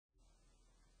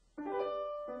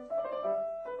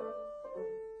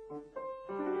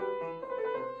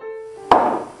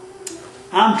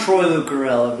I'm Troy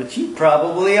Lukkarila, but you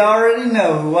probably already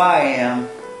know who I am.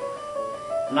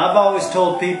 And I've always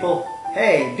told people,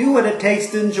 hey, do what it takes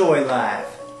to enjoy life.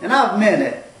 And I've meant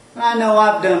it. I know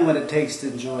I've done what it takes to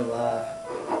enjoy life.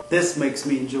 This makes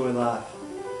me enjoy life.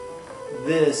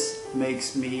 This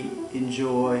makes me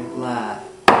enjoy life.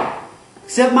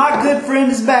 Except my good friend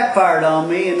has backfired on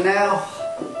me, and now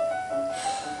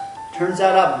turns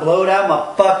out I blowed out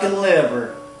my fucking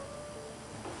liver.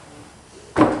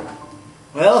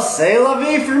 Well, c'est la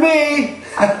vie for me.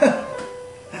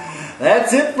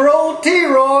 That's it for old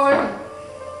T-Roy.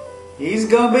 He's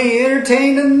gonna be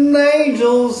entertaining the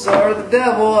angels or the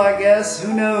devil, I guess.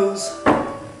 Who knows?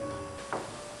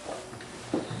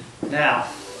 Now,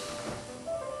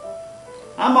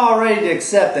 I'm all ready to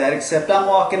accept that, except I'm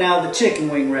walking out of the chicken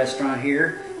wing restaurant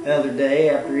here the other day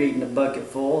after eating a bucket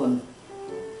full, and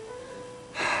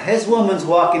this woman's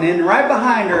walking in, and right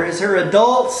behind her is her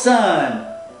adult son.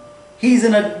 He's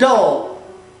an adult,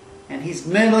 and he's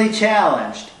mentally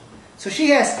challenged. So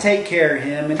she has to take care of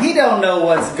him, and he don't know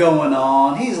what's going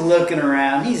on. He's looking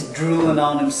around, he's drooling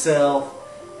on himself.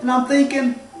 And I'm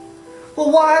thinking,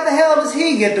 well, why the hell does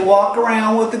he get to walk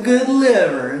around with a good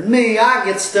liver, and me, I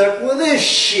get stuck with this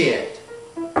shit?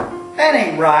 That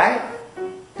ain't right.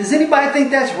 Does anybody think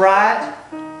that's right?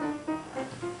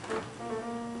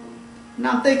 And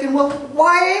I'm thinking, well,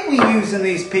 why ain't we using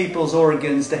these people's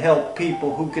organs to help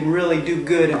people who can really do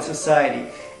good in society?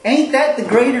 Ain't that the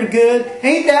greater good?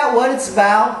 Ain't that what it's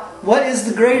about? What is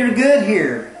the greater good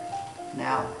here?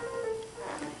 Now,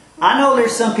 I know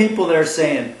there's some people that are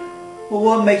saying, well,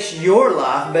 what makes your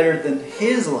life better than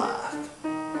his life?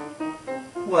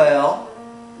 Well,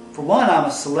 for one, I'm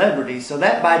a celebrity, so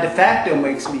that by de facto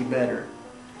makes me better.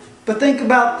 But think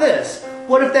about this.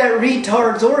 What if that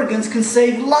retard's organs can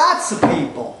save lots of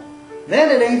people? Then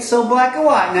it ain't so black and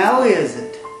white, now is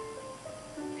it?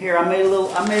 Here, I made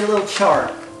a little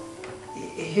chart.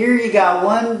 Here you got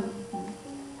one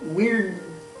weird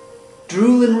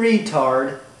drooling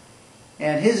retard,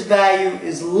 and his value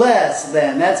is less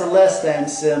than. That's a less than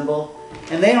symbol.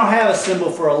 And they don't have a symbol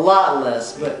for a lot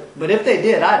less, but if they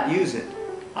did, I'd use it.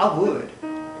 I would.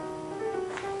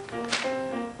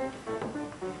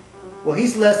 Well,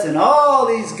 he's less than all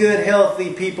these good,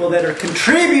 healthy people that are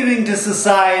contributing to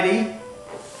society.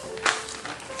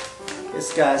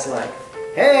 This guy's like,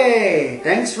 hey,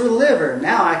 thanks for the liver.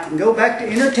 Now I can go back to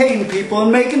entertaining people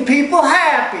and making people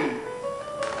happy.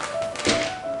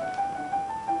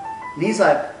 And he's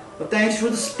like, well, thanks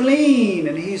for the spleen.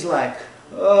 And he's like,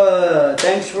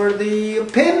 thanks for the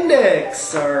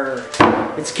appendix. Or,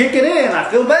 it's kicking in, I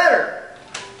feel better.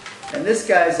 And this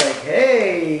guy's like,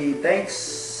 hey,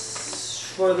 thanks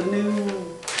for the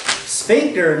new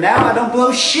sphincter. Now I don't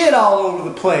blow shit all over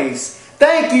the place.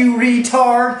 Thank you,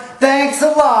 retard. Thanks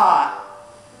a lot.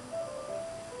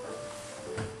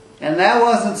 And that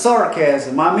wasn't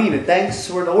sarcasm. I mean it. Thanks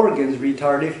for the organs,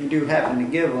 retard, if you do happen to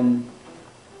give them.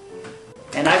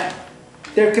 And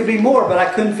there could be more, but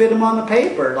I couldn't fit them on the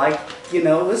paper. Like, you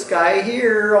know, this guy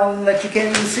here on that you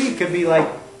can't even see could be like,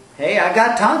 hey, I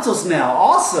got tonsils now.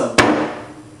 Awesome.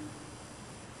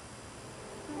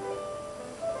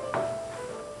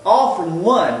 All from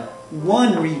one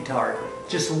retard.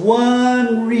 Just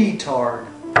one retard.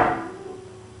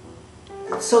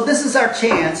 So this is our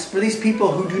chance for these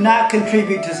people who do not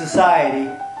contribute to society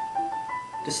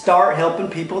to start helping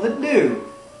people that do.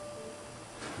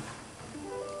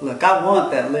 Look, I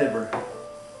want that liver.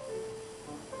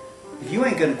 If you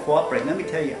ain't going to cooperate, let me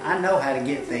tell you, I know how to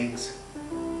get things.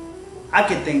 I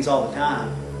get things all the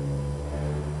time.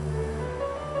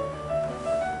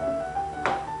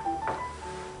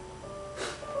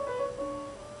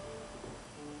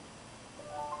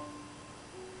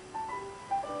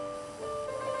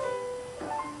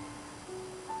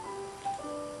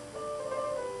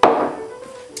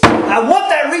 I want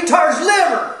that retard's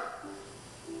liver!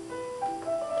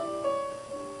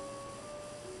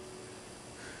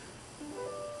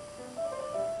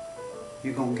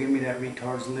 You gonna give me that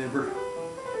retard's liver?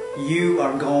 You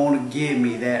are gonna give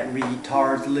me that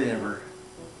retard's liver.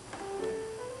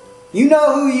 You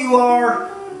know who you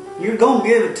are. You're gonna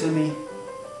give it to me.